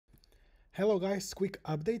Hello guys, quick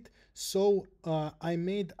update. So I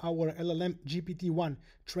made our LLM GPT-1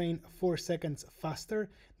 train 4 seconds faster.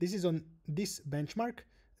 This is on this benchmark.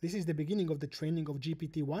 This is the beginning of the training of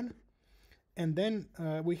GPT-1. And then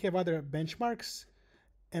we have other benchmarks.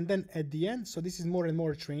 And then at the end, so this is more and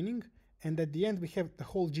more training. And at the end, we have the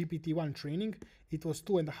whole GPT-1 training. It was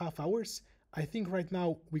 2.5 hours. I think right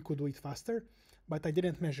now we could do it faster, but I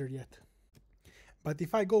didn't measure yet. But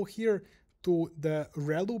if I go here to the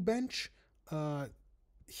ReLU bench,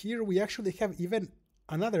 here we actually have even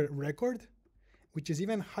another record, which is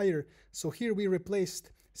even higher. So here we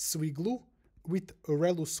replaced Swiglu with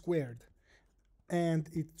ReLU squared, and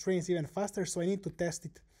it trains even faster. So I need to test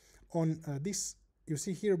it on this. You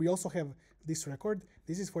see here we also have this record.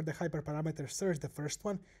 This is for the hyperparameter search, the first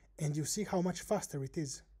one, and you see how much faster it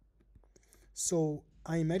is. So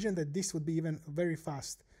I imagine that this would be even very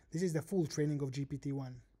fast. This is the full training of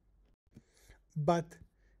GPT-1. But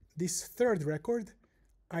this third record,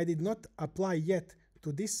 I did not apply yet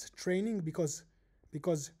to this training because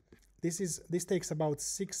this takes about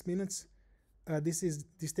 6 minutes.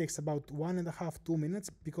 This takes about 1.5 to 2 minutes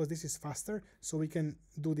because this is faster. So we can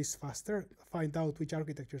do this faster, find out which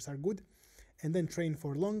architectures are good, and then train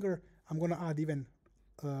for longer. I'm gonna add even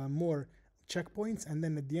more checkpoints, and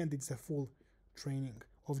then at the end it's a full training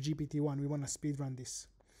of GPT-1. We wanna speedrun this.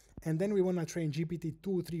 And then we want to train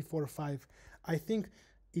GPT-2, 3, 4, 5. I think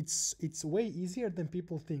it's way easier than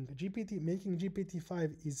people think. Making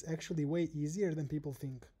GPT-5 is actually way easier than people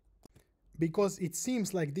think. Because it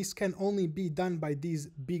seems like this can only be done by these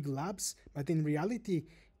big labs, but in reality,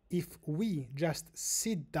 if we just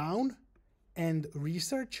sit down and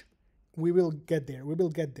research, we will get there.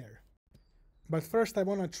 But first I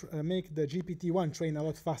want to make the GPT-1 train a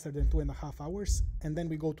lot faster than 2.5 hours, and then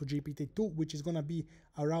we go to GPT-2, which is gonna be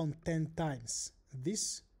around 10 times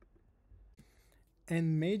this.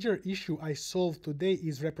 And major issue I solved today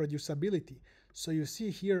is reproducibility. So you see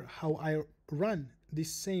here how I run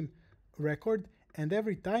this same record, and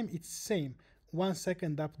every time it's same, 1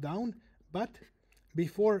 second up down. But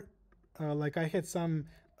before, like I had some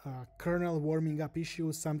kernel warming up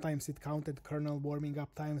issues. Sometimes it counted kernel warming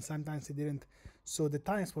up time, sometimes it didn't. So the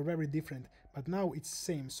times were very different, but now it's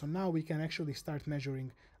same. So now we can actually start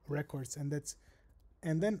measuring records, and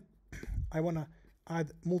then I want to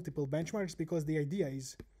add multiple benchmarks, because the idea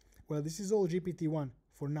is, well, this is all GPT-1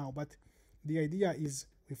 for now, but the idea is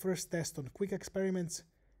we first test on quick experiments,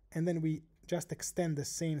 and then we just extend the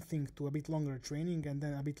same thing to a bit longer training, and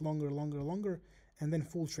then a bit longer, and then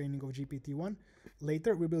full training of GPT-1.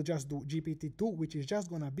 Later we will just do GPT-2, which is just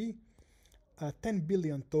gonna be 10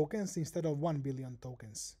 billion tokens instead of 1 billion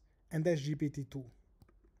tokens, and that's GPT-2.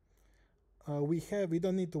 We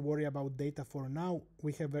don't need to worry about data for now.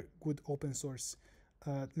 We have a good open source.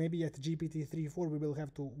 Maybe at GPT-3, 4 we will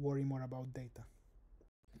have to worry more about data.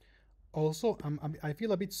 Also, I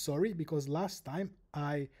feel a bit sorry because last time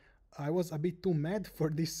I was a bit too mad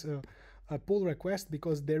for this pull request,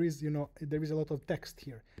 because there is a lot of text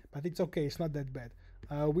here, but it's okay, it's not that bad.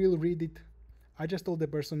 We'll read it. I just told the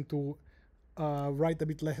person to write a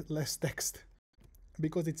bit less text,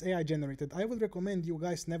 because it's AI generated. I would recommend you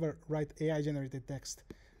guys never write AI generated text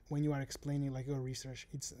when you are explaining like your research.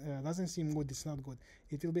 It doesn't seem good, it's not good.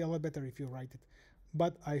 It will be a lot better if you write it,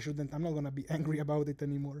 but I'm not gonna be angry about it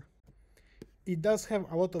anymore. It does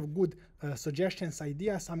have a lot of good suggestions,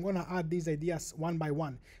 ideas. I'm gonna add these ideas one by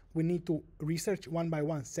one. We need to research one by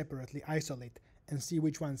one separately, isolate, and see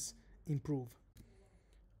which ones improve.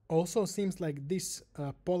 Also seems like this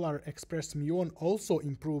Polar Express muon also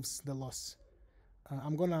improves the loss.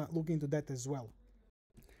 I'm gonna look into that as well.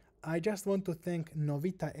 I just want to thank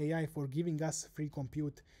Novita AI for giving us free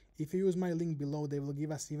compute. If you use my link below, they will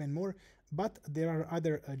give us even more, but there are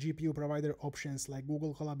other GPU provider options like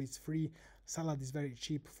Google Colab is free, Salad is very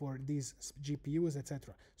cheap for these GPUs,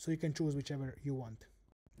 etc. So you can choose whichever you want.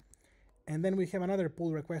 And then we have another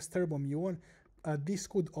pull request, Turbo Muon. This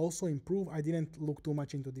could also improve. I didn't look too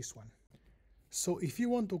much into this one. So if you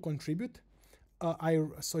want to contribute,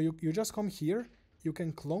 you just come here, you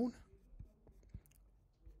can clone.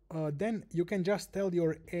 Then you can just tell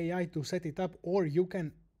your AI to set it up, or you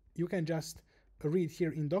can just read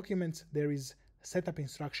here in documents. There is setup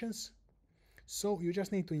instructions. So you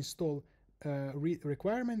just need to install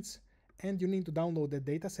requirements, and you need to download the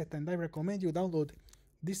dataset. And I recommend you download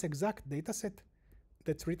this exact dataset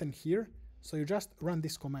that's written here. So you just run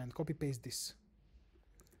this command, copy paste this.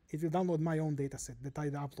 It will download my own dataset that I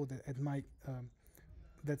uploaded at my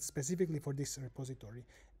that's specifically for this repository.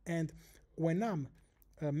 And when I'm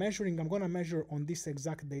measuring, I'm gonna measure on this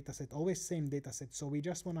exact dataset, always same dataset. So we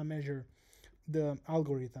just wanna measure the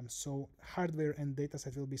algorithm. So hardware and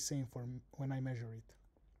dataset will be same for when I measure it.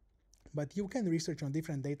 But you can research on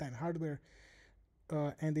different data and hardware,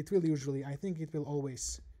 and it will usually, I think it will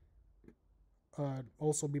always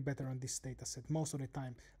also be better on this dataset most of the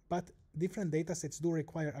time. But different datasets do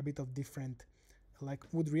require a bit of different, like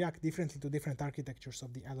would react differently to different architectures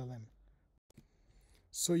of the LLM.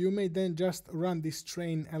 So you may then just run this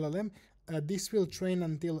train LLM. This will train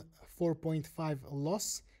until 4.5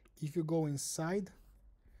 loss. If you go inside,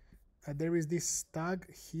 there is this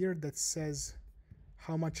tag here that says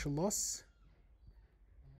how much loss,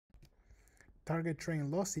 target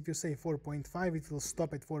train loss. If you say 4.5, it will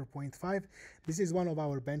stop at 4.5. This is one of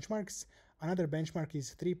our benchmarks. Another benchmark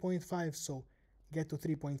is 3.5, so get to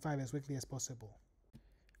 3.5 as quickly as possible.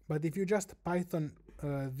 But if you just Python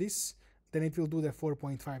this, then it will do the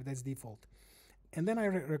 4.5, that's default. And then I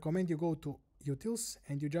recommend you go to utils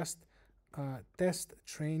and you just test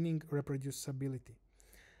training reproducibility.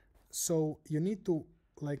 So you need to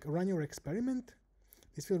like run your experiment.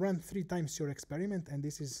 This will run 3 times your experiment, and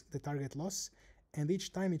this is the target loss. And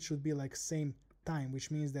each time it should be like same time,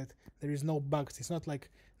 which means that there is no bugs. It's not like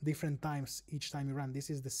different times each time you run. This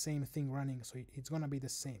is the same thing running, so it's gonna be the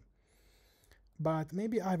same. But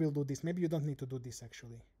maybe I will do this. Maybe you don't need to do this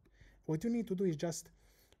actually. What you need to do is just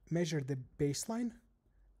measure the baseline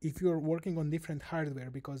if you're working on different hardware,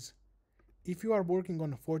 because if you are working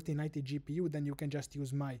on a 4090 GPU, then you can just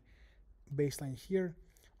use my baseline here.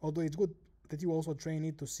 Although it's good that you also train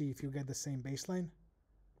it to see if you get the same baseline.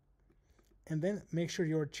 And then make sure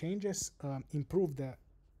your changes improve the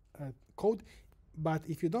code. But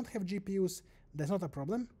if you don't have GPUs, that's not a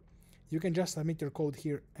problem. You can just submit your code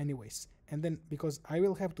here anyways. And then, because I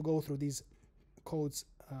will have to go through these codes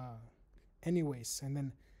anyways, and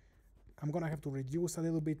then I'm gonna have to reduce a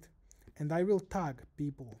little bit, and I will tag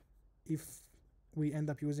people. If we end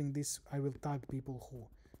up using this, I will tag people who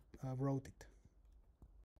wrote it.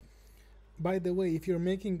 By the way, if you're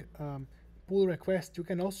making pull request, you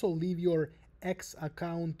can also leave your X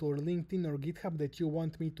account or LinkedIn or GitHub that you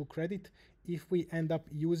want me to credit. If we end up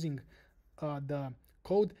using the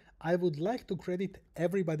code, I would like to credit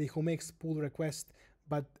everybody who makes pull request,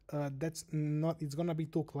 but that's not, it's gonna be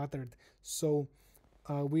too cluttered. So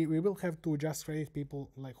we will have to just credit people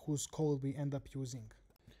like whose code we end up using.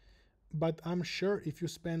 But I'm sure if you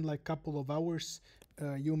spend like a couple of hours,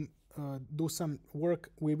 you do some work,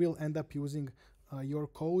 we will end up using your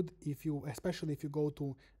code. If you, especially if you go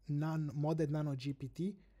to modded nano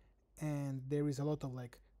GPT, and there is a lot of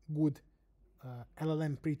like good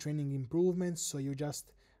LLM pre-training improvements. So you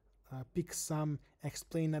just pick some,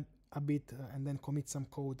 explain a bit, and then commit some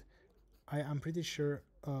code. I'm pretty sure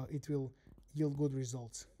it will yield good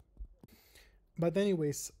results. But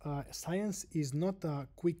anyways, science is not a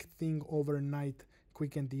quick thing overnight,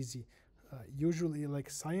 quick and easy. Usually like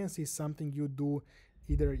science is something you do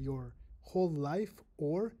either your whole life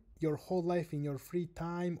or your whole life in your free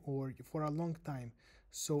time or for a long time.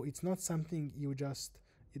 So it's not something you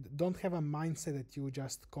don't have a mindset that you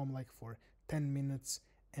just come like for 10 minutes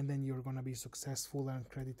and then you're gonna be successful and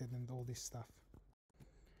credited and all this stuff.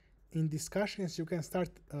 In discussions, you can start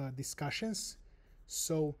discussions.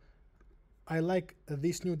 So I like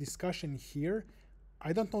this new discussion here.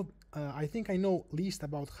 I don't know, I think I know least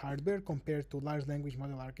about hardware compared to large language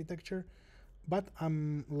model architecture, but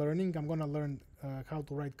I'm learning. I'm gonna learn how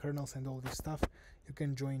to write kernels and all this stuff. You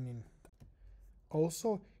can join in.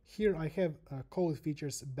 Also, here I have a code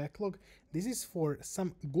features backlog. This is for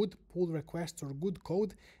some good pull requests or good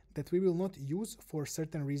code that we will not use for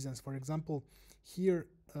certain reasons. For example, here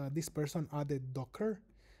this person added Docker,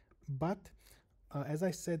 but as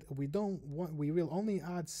I said, we will only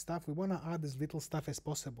add stuff. We want to add as little stuff as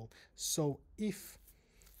possible. So if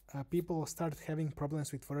people start having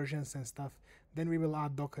problems with versions and stuff, then we will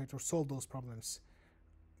add Docker to solve those problems.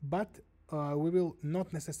 But we will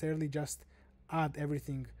not necessarily just add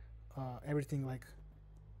everything like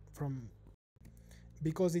from,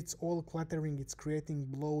 because it's all cluttering, it's creating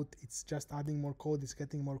bloat, it's just adding more code, it's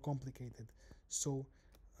getting more complicated. So,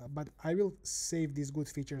 but I will save these good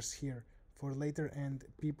features here for later, and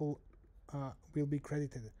people will be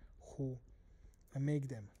credited who make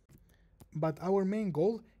them. But our main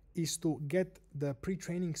goal is to get the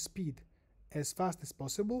pre-training speed as fast as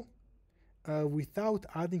possible without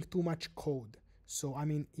adding too much code. So I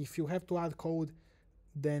mean, if you have to add code,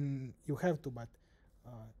 then you have to, but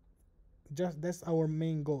just that's our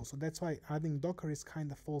main goal. So that's why adding Docker is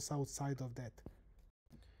kind of falls outside of that.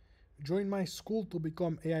 Join my school to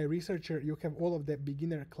become AI researcher. You have all of the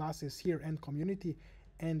beginner classes here and community,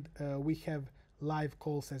 and we have live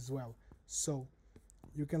calls as well. So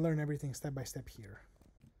you can learn everything step by step here.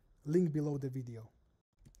 link below the video.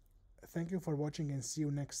 Thank you for watching and see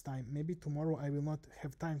you next time. Maybe tomorrow I will not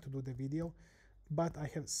have time to do the video, but I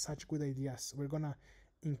have such good ideas. We're gonna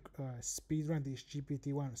speedrun this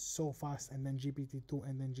GPT-1 so fast, and then GPT-2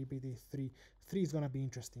 and then GPT-3. 3 is gonna be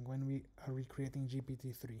interesting when we are recreating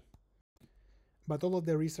GPT-3. But all of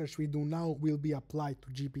the research we do now will be applied to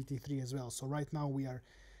GPT-3 as well. So right now we are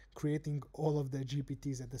creating all of the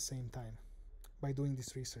GPTs at the same time by doing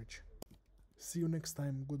this research. See you next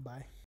time. Goodbye.